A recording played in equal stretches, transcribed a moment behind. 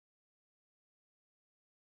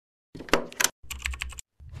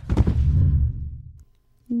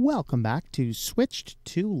Welcome back to Switched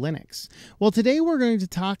to Linux. Well, today we're going to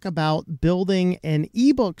talk about building an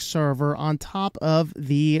eBook server on top of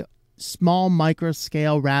the small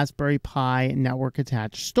microscale Raspberry Pi network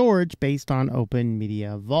attached storage based on Open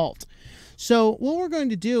Media Vault. So what we're going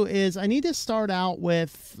to do is I need to start out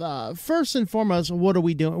with, first and foremost, what are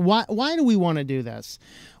we doing? Why do we want to do this?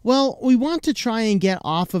 Well, we want to try and get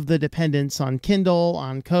off of the dependence on Kindle,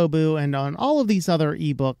 on Kobo, and on all of these other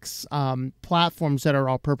ebooks platforms that are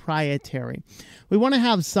all proprietary. We want to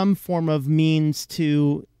have some form of means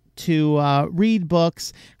to read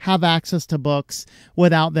books, have access to books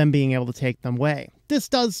without them being able to take them away. This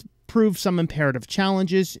does prove some imperative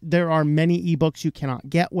challenges. There are many ebooks you cannot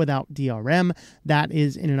get without DRM. That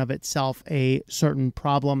is in and of itself a certain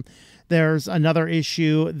problem. There's another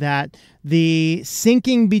issue that the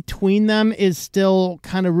syncing between them is still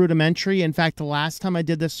kind of rudimentary. In fact, the last time I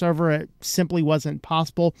did this server, it simply wasn't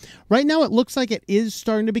possible. Right now, it looks like it is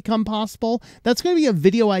starting to become possible. That's going to be a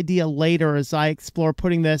video idea later as I explore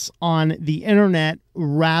putting this on the internet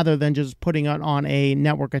rather than just putting it on a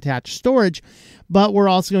network attached storage. But we're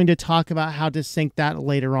also going to talk about how to sync that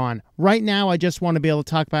later on. Right now, I just want to be able to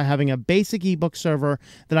talk about having a basic ebook server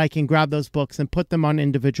that I can grab those books and put them on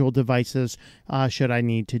individual devices should I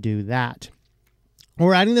need to do that.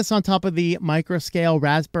 We're adding this on top of the microscale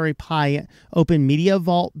Raspberry Pi Open Media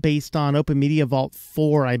Vault based on Open Media Vault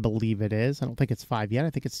 4, I believe it is. I don't think it's 5 yet. I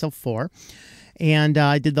think it's still 4. And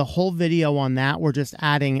I did the whole video on that. We're just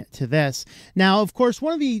adding to this. Now, of course,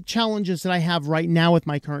 one of the challenges that I have right now with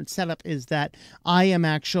my current setup is that I am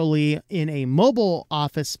actually in a mobile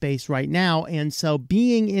office space right now. And so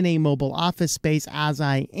being in a mobile office space as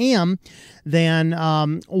I am, then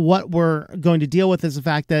what we're going to deal with is the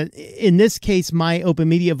fact that in this case, my Open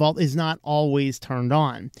Media Vault is not always turned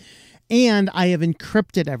on. And I have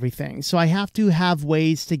encrypted everything. So I have to have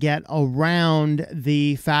ways to get around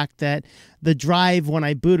the fact that the drive, when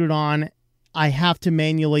I boot it on, I have to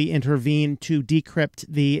manually intervene to decrypt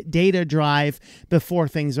the data drive before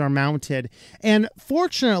things are mounted. And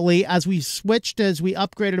fortunately, as we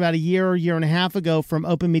upgraded about a year and a half ago from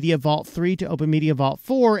Open Media Vault 3 to Open Media Vault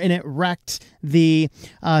 4, and it wrecked the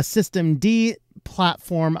systemd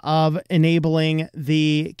platform of enabling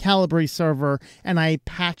the Calibre server, and I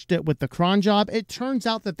patched it with the cron job. It turns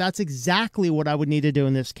out that that's exactly what I would need to do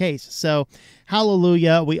in this case. So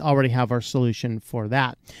hallelujah, we already have our solution for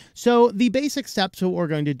that. So the basic steps, what we're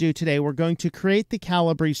going to do today, we're going to create the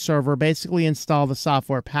Calibre server, basically install the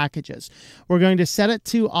software packages. We're going to set it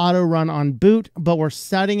to auto run on boot, but we're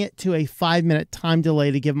setting it to a 5-minute time delay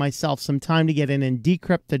to give myself some time to get in and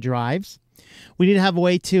decrypt the drives. We need to have a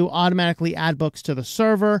way to automatically add books to the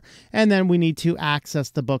server, and then we need to access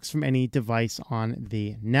the books from any device on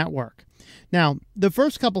the network. Now, the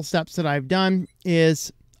first couple steps that I've done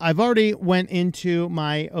is I've already went into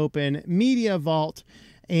my Open Media Vault,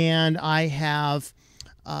 and I have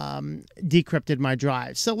decrypted my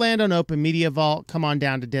drive. So land on Open Media Vault, come on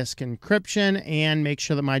down to disk encryption, and make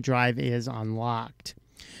sure that my drive is unlocked.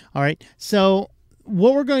 All right, so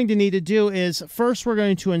what we're going to need to do is first we're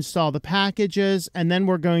going to install the packages, and then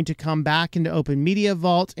we're going to come back into Open Media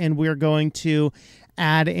Vault, and we're going to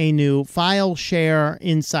add a new file share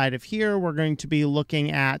inside of here. We're going to be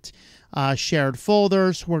looking at shared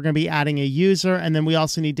folders. We're going to be adding a user, and then we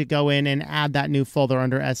also need to go in and add that new folder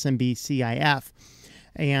under SMBCIF.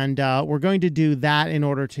 And we're going to do that in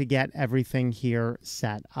order to get everything here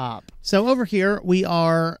set up. So over here, we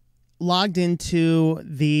are logged into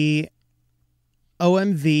the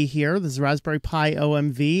OMV here. This is Raspberry Pi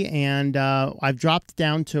OMV, and I've dropped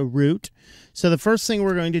down to root. So the first thing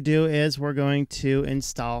we're going to do is we're going to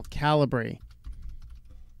install Calibre.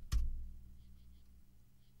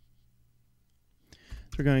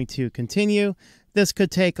 So we're going to continue. This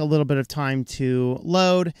could take a little bit of time to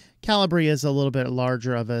load. Calibre is a little bit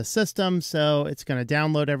larger of a system, so it's going to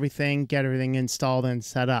download everything, get everything installed and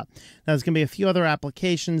set up. Now, there's going to be a few other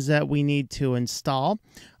applications that we need to install.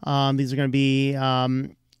 These are going to be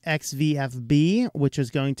xvfb, which is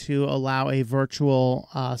going to allow a virtual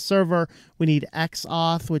server. We need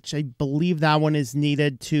xauth, which I believe that one is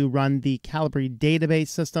needed to run the Calibre database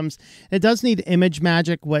systems. It does need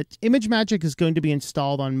imagemagick. Imagemagick is going to be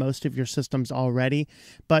installed on most of your systems already,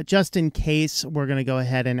 but just in case, we're going to go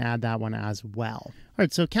ahead and add that one as well. All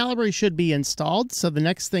right, so Calibre should be installed. So the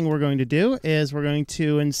next thing we're going to do is we're going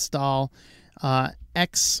to install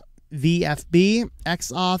xvfb,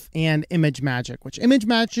 xauth, and imagemagick, which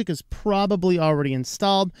imagemagick is probably already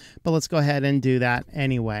installed, but let's go ahead and do that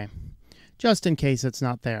anyway. just in case it's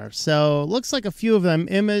not there. So it looks like a few of them.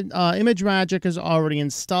 Imagemagick is already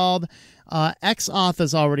installed. Xauth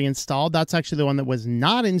is already installed. That's actually the one that was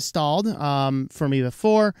not installed for me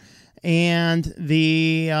before. And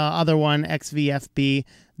the other one, xvfb,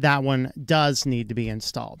 that one does need to be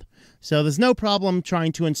installed. So there's no problem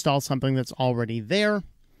trying to install something that's already there.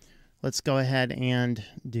 Let's go ahead and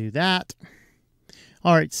do that.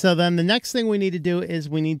 All right, so then the next thing we need to do is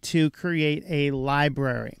we need to create a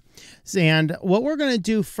library. And what we're going to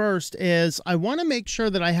do first is I want to make sure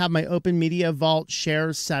that I have my Open Media Vault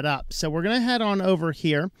shares set up. So we're going to head on over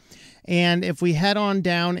here. And if we head on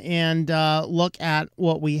down and look at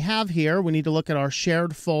what we have here, we need to look at our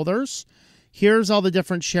shared folders. Here's all the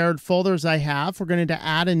different shared folders I have. We're going to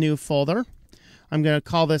add a new folder. I'm going to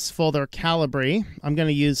call this folder calibre. I'm going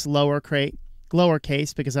to use lowercase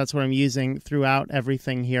because that's what I'm using throughout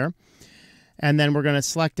everything here. And then we're going to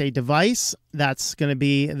select a device. That's going to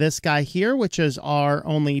be this guy here, which is our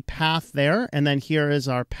only path there. And then here is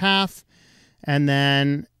our path. And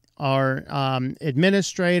then our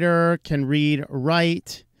administrator can read,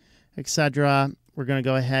 write, etc. We're going to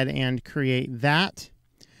go ahead and create that.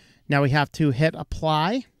 Now we have to hit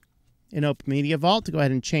apply in Open Media Vault to go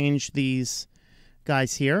ahead and change these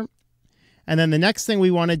guys here. And then the next thing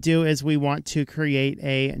we want to do is we want to create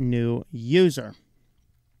a new user.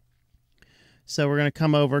 So we're going to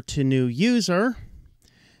come over to new user.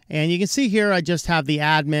 And you can see here I just have the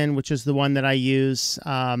admin, which is the one that I use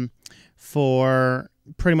for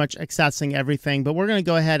pretty much accessing everything. But we're going to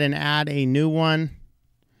go ahead and add a new one.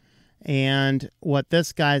 And what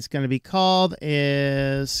this guy is going to be called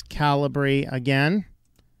is calibre again.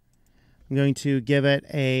 I'm going to give it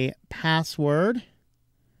a password,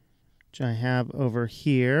 which I have over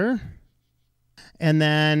here. And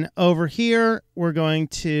then over here, we're going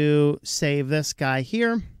to save this guy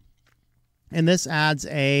here. And this adds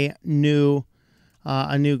a new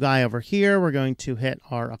guy over here. We're going to hit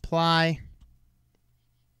our apply.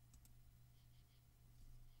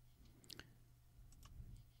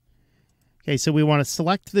 Okay, so we want to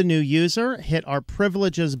select the new user, hit our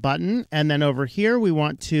privileges button, and then over here we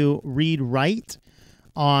want to read write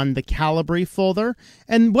on the calibre folder.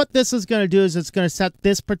 And what this is going to do is it's going to set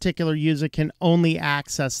this particular user can only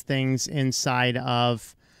access things inside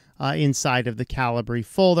of the calibre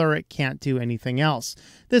folder. It can't do anything else.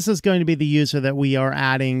 This is going to be the user that we are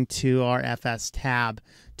adding to our FS tab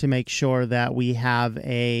to make sure that we have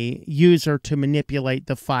a user to manipulate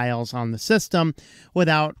the files on the system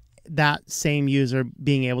without that same user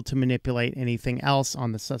being able to manipulate anything else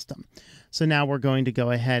on the system. So now we're going to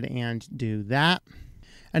go ahead and do that.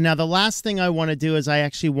 And now the last thing I want to do is I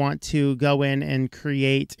actually want to go in and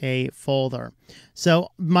create a folder. So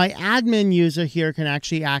my admin user here can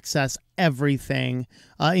actually access everything,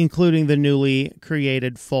 including the newly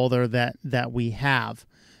created folder that we have.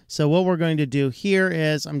 So what we're going to do here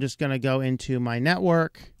is I'm just going to go into my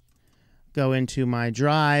network, go into my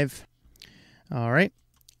drive. All right.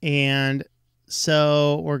 And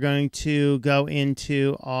so we're going to go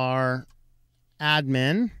into our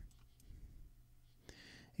admin.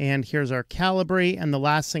 And here's our calibre. And the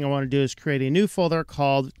last thing I want to do is create a new folder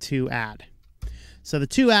called to add. So the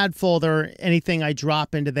to add folder, anything I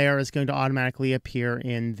drop into there is going to automatically appear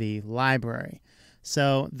in the library.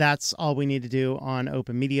 So that's all we need to do on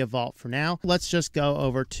Open Media Vault for now. Let's just go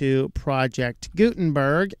over to Project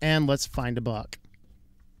Gutenberg and let's find a book.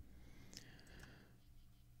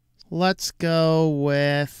 Let's go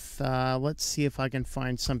with, let's see if I can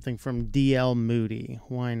find something from D.L. Moody.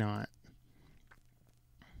 Why not?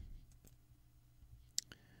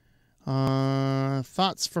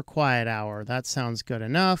 Thoughts for Quiet Hour. That sounds good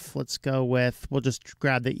enough. Let's go with, we'll just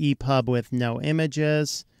grab the EPUB with no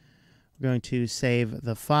images. We're going to save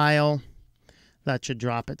the file. That should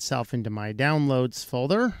drop itself into my downloads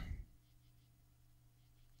folder.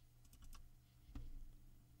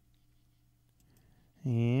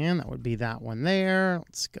 And that would be that one there.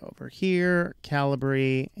 Let's go over here,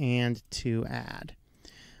 calibre, and to add.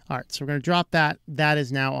 All right, so we're going to drop that. That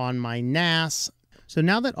is now on my NAS. So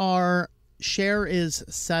now that our share is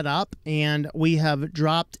set up and we have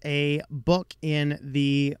dropped a book in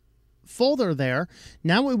the folder there,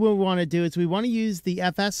 now what we want to do is we want to use the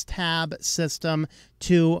FS tab system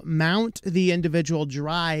to mount the individual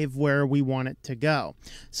drive where we want it to go.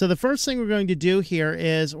 So the first thing we're going to do here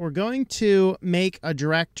is we're going to make a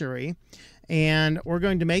directory, and we're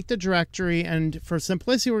going to make the directory, and for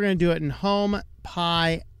simplicity we're going to do it in home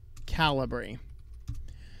pi calibre.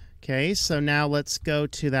 Okay, so now let's go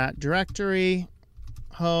to that directory,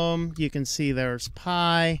 home. You can see there's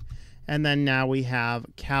pi, and then now we have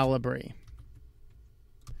calibre.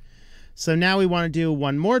 So now we want to do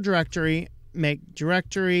one more directory, make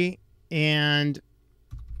directory and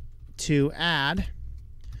to add.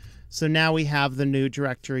 So now we have the new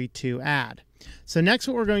directory to add. So next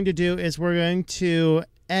what we're going to do is we're going to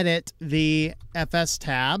edit the FS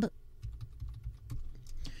tab.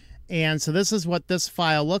 And so this is what this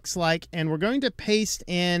file looks like. And we're going to paste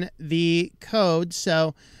in the code.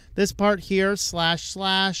 So this part here, /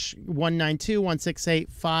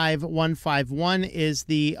 192.168.5.151 is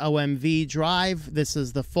the OMV drive. This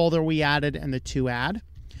is the folder we added and the to add.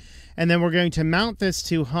 And then we're going to mount this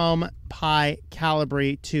to home pi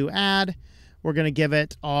calibre to add. We're going to give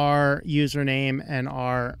it our username and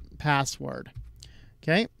our password.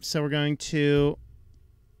 Okay, so we're going to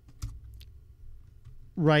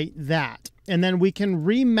write that. And then we can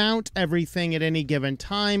remount everything at any given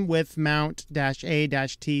time with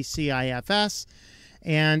mount-a-t-cifs.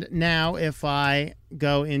 And now if I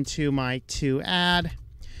go into my to add,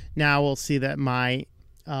 now we'll see that my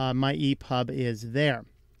EPUB is there.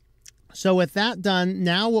 So with that done,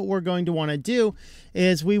 now what we're going to want to do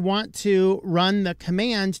is we want to run the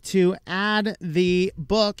command to add the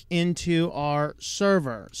book into our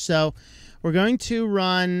server. So we're going to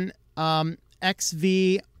run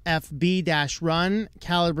xvfb-run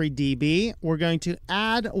calibre db. We're going to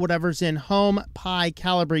add whatever's in home pi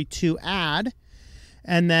calibre to add.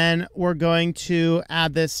 And then we're going to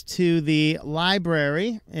add this to the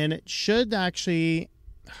library. And it should actually...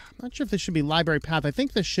 I'm not sure if this should be library path. I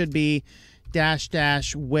think this should be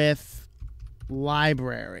 -- with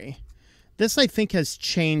library. This, I think, has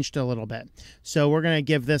changed a little bit. So we're going to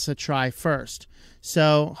give this a try first.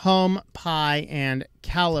 So home, pi, and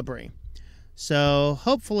calibre. So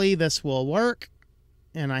hopefully this will work.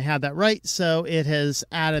 And I had that right. So it has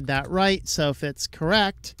added that right. So if it's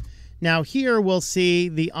correct... Now here we'll see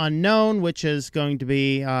the unknown, which is going to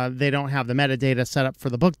be, they don't have the metadata set up for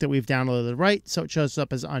the book that we've downloaded, right? So it shows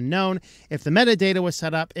up as unknown. If the metadata was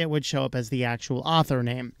set up, it would show up as the actual author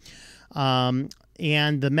name. And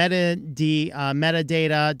the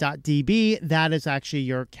metadata.db, that is actually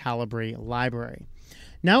your Calibre library.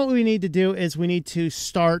 Now what we need to do is we need to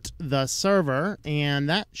start the server, and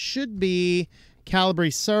that should be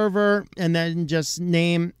Calibre server, and then just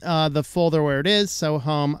name the folder where it is. So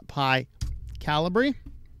home pi calibre.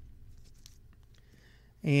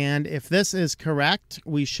 And if this is correct,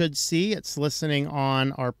 we should see it's listening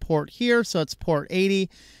on our port here. So it's port 80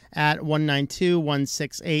 at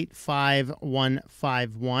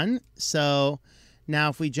 192.168.5.151. So now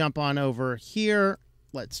if we jump on over here,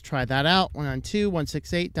 let's try that out.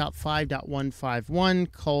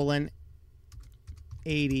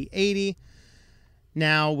 192.168.5.151:8080.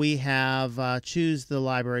 Now we have choose the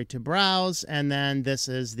library to browse, and then this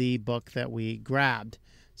is the book that we grabbed.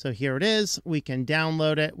 So here it is. We can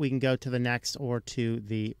download it. We can go to the next or to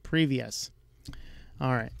the previous.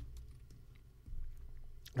 All right.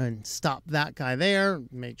 And stop that guy there.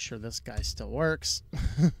 Make sure this guy still works.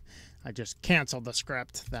 I just canceled the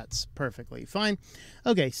script. That's perfectly fine.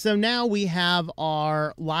 Okay, so now we have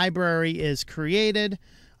our library is created.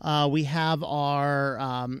 We have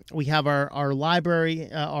our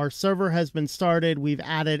library. Our server has been started. We've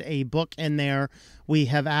added a book in there. We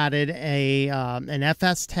have added a an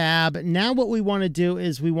FS tab. Now what we want to do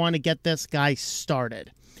is we want to get this guy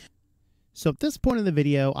started. So at this point in the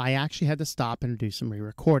video, I actually had to stop and do some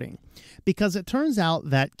re-recording because it turns out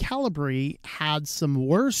that Calibre had some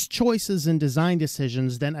worse choices and design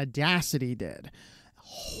decisions than Audacity did.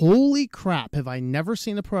 Holy crap, have I never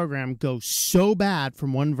seen a program go so bad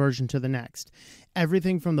from one version to the next.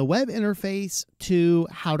 Everything from the web interface to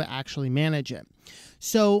how to actually manage it.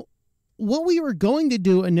 So what we were going to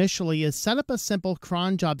do initially is set up a simple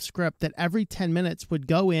cron job script that every 10 minutes would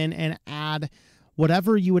go in and add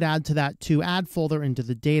whatever you would add to that to add folder into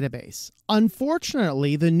the database.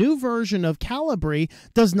 Unfortunately, the new version of Calibre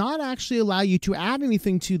does not actually allow you to add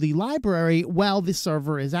anything to the library while the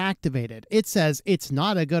server is activated. It says it's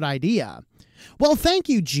not a good idea. Well, thank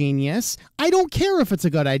you, genius. I don't care if it's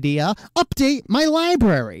a good idea. Update my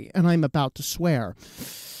library. And I'm about to swear.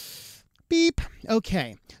 Beep.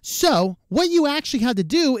 Okay. So what you actually had to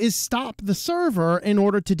do is stop the server in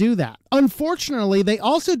order to do that. Unfortunately, they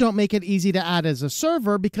also don't make it easy to add as a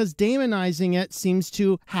server because daemonizing it seems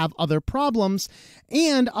to have other problems,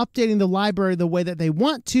 and updating the library the way that they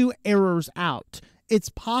want to errors out. It's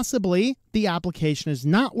possibly the application is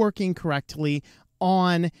not working correctly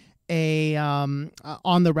on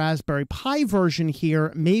on the Raspberry Pi version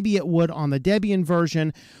here. Maybe it would on the Debian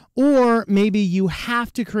version, or maybe you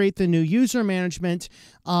have to create the new user management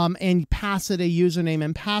and pass it a username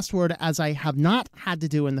and password, as I have not had to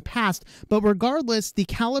do in the past. But regardless, the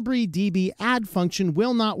calibre DB add function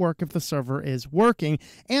will not work if the server is working,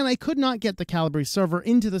 and I could not get the calibre server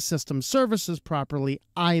into the system services properly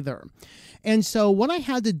either. And so what I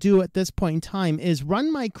had to do at this point in time is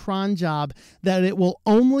run my cron job that it will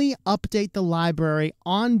only update the library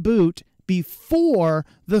on boot before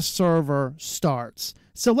the server starts.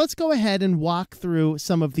 So let's go ahead and walk through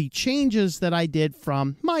some of the changes that I did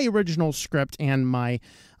from my original script and my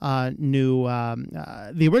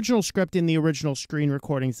the original script in the original screen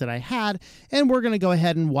recordings that I had. And we're going to go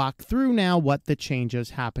ahead and walk through now what the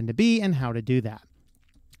changes happen to be and how to do that.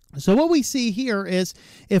 So what we see here is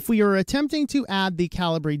if we are attempting to add the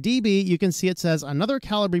calibre DB, you can see it says another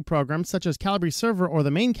calibre program such as calibre server or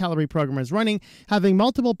the main calibre program is running. Having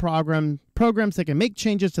multiple programs that can make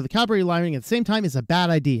changes to the calibre library at the same time is a bad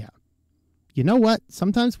idea. You know what?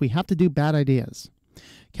 Sometimes we have to do bad ideas.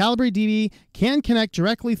 Calibre DB can connect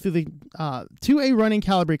directly through the to a running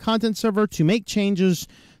calibre content server to make changes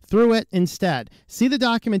through it instead. See the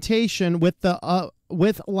documentation with the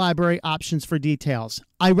with library options for details.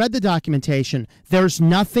 I read the documentation. There's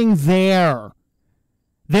nothing there.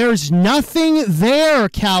 There's nothing there,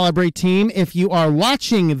 Calibre team, if you are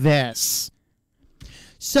watching this.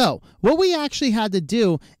 So what we actually had to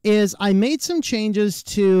do is I made some changes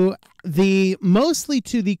to mostly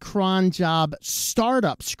to the cron job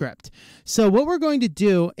startup script. So what we're going to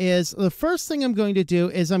do is the first thing I'm going to do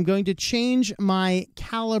is I'm going to change my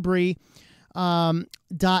calibre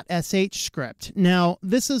 .sh script. Now,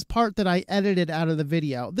 this is part that I edited out of the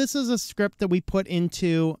video. This is a script that we put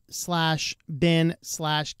into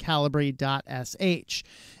 /bin/calibre.sh.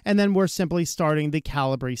 And then we're simply starting the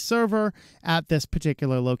Calibre server at this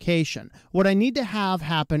particular location. What I need to have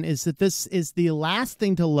happen is that this is the last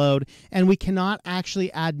thing to load, and we cannot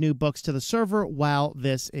actually add new books to the server while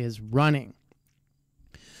this is running.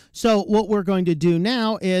 So what we're going to do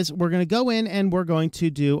now is we're going to go in and we're going to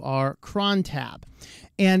do our cron tab.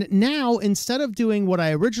 And now, instead of doing what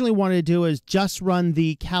I originally wanted to do is just run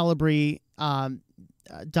the calibre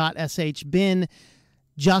 .sh bin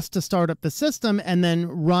just to start up the system and then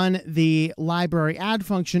run the library add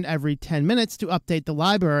function every 10 minutes to update the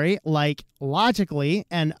library, like logically.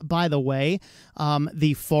 And by the way,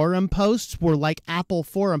 the forum posts were like Apple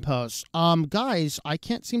forum posts. Guys, I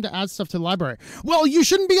can't seem to add stuff to the library. Well, you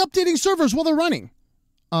shouldn't be updating servers while they're running.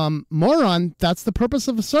 Moron, that's the purpose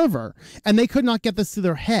of a server. And they could not get this through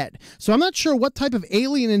their head. So I'm not sure what type of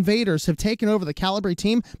alien invaders have taken over the Calibre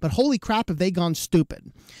team, but holy crap, have they gone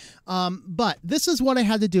stupid. But this is what I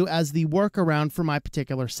had to do as the workaround for my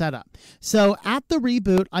particular setup. So at the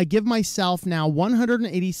reboot, I give myself now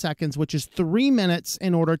 180 seconds, which is 3 minutes,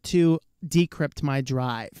 in order to decrypt my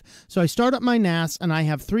drive. So I start up my NAS and I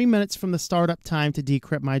have 3 minutes from the startup time to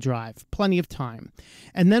decrypt my drive. Plenty of time.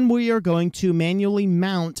 And then we are going to manually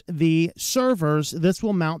mount the servers. This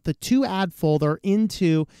will mount the to-add folder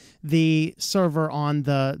into the server on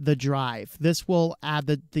the drive. This will add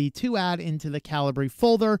the to-add into the Calibre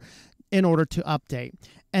folder in order to update.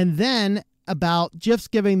 And then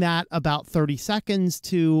just giving that about 30 seconds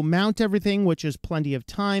to mount everything, which is plenty of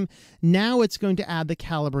time. Now it's going to add the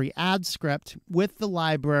Calibre add script with the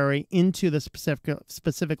library into the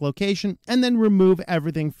specific location and then remove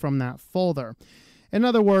everything from that folder. In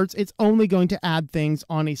other words, it's only going to add things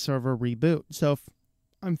on a server reboot. So if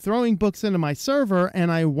I'm throwing books into my server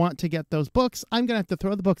and I want to get those books, I'm going to have to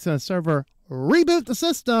throw the books in a server, reboot the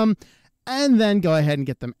system, and then go ahead and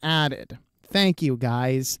get them added. Thank you,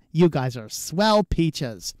 guys. You guys are swell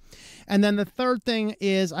peaches. And then the third thing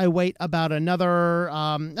is I wait about another,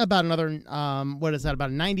 what is that,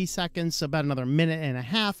 about 90 seconds, so about another minute and a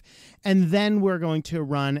half. And then we're going to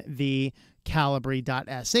run the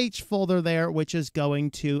calibre.sh folder there, which is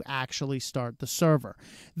going to actually start the server.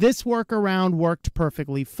 This workaround worked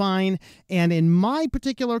perfectly fine. And in my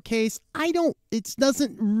particular case, it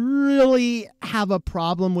doesn't really have a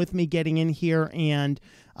problem with me getting in here and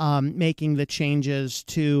making the changes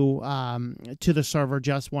to the server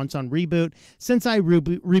just once on reboot, since I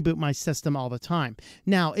reboot my system all the time.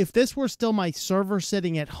 Now, if this were still my server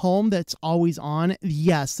sitting at home that's always on,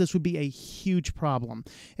 yes, this would be a huge problem.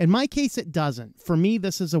 In my case, it doesn't. For me,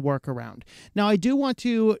 this is a workaround. Now, I do want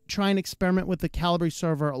to try and experiment with the Calibre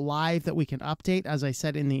server live that we can update, as I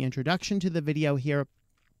said in the introduction to the video here.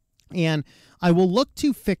 And I will look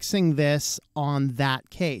to fixing this on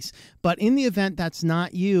that case. But in the event that's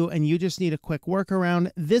not you and you just need a quick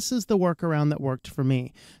workaround, this is the workaround that worked for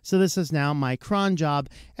me. So this is now my cron job.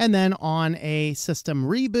 And then on a system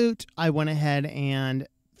reboot, I went ahead and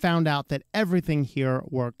found out that everything here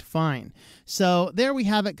worked fine. So there we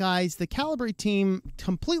have it, guys. The Calibre team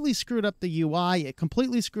completely screwed up the UI, it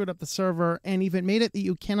completely screwed up the server, and even made it that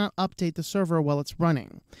you cannot update the server while it's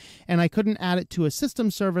running. And I couldn't add it to a system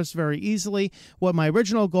service very easily. What my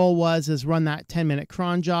original goal was is run that 10-minute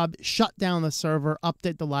cron job, shut down the server,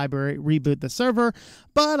 update the library, reboot the server,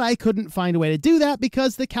 but I couldn't find a way to do that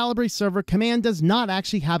because the Calibre server command does not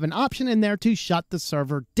actually have an option in there to shut the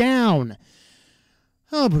server down.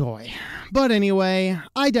 Oh boy. But anyway,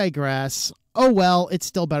 I digress. Oh well, it's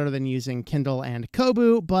still better than using Kindle and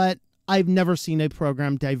Kobo, but I've never seen a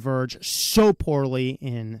program diverge so poorly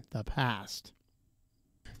in the past.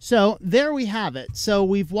 So there we have it. So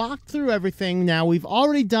we've walked through everything. Now we've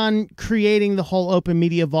already done creating the whole Open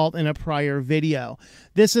Media Vault in a prior video.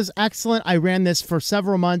 This is excellent. I ran this for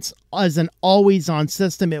several months as an always-on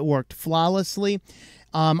system. It worked flawlessly.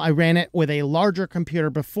 I ran it with a larger computer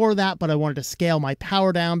before that, but I wanted to scale my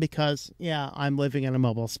power down because, yeah, I'm living in a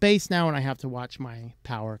mobile space now and I have to watch my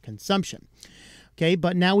power consumption. Okay,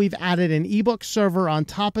 but now we've added an ebook server on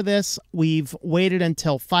top of this. We've waited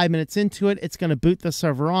until 5 minutes into it. It's going to boot the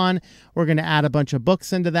server on. We're going to add a bunch of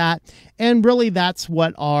books into that. And really, that's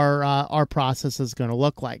what our process is going to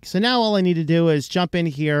look like. So now all I need to do is jump in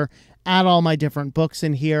here, add all my different books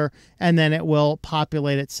in here, and then it will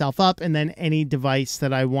populate itself up. And then any device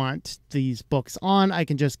that I want these books on, I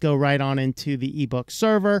can just go right on into the ebook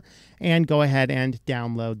server and go ahead and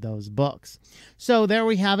download those books. So there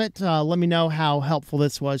we have it. Let me know how helpful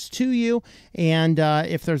this was to you. And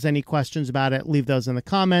if there's any questions about it, leave those in the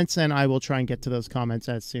comments, and I will try and get to those comments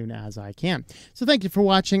as soon as I can. So thank you for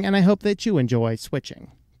watching, and I hope that you enjoy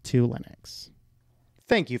switching to Linux.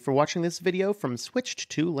 Thank you for watching this video from Switched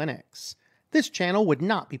to Linux. This channel would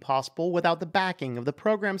not be possible without the backing of the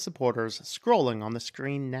program supporters scrolling on the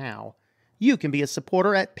screen now. You can be a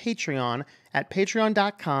supporter at Patreon at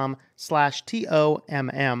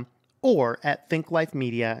patreon.com/TOMM or at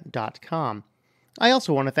thinklifemedia.com. I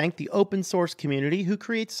also want to thank the open source community who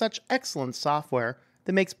creates such excellent software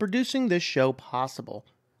that makes producing this show possible.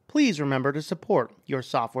 Please remember to support your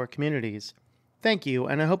software communities. Thank you,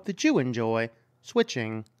 and I hope that you enjoy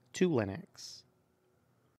switching to Linux.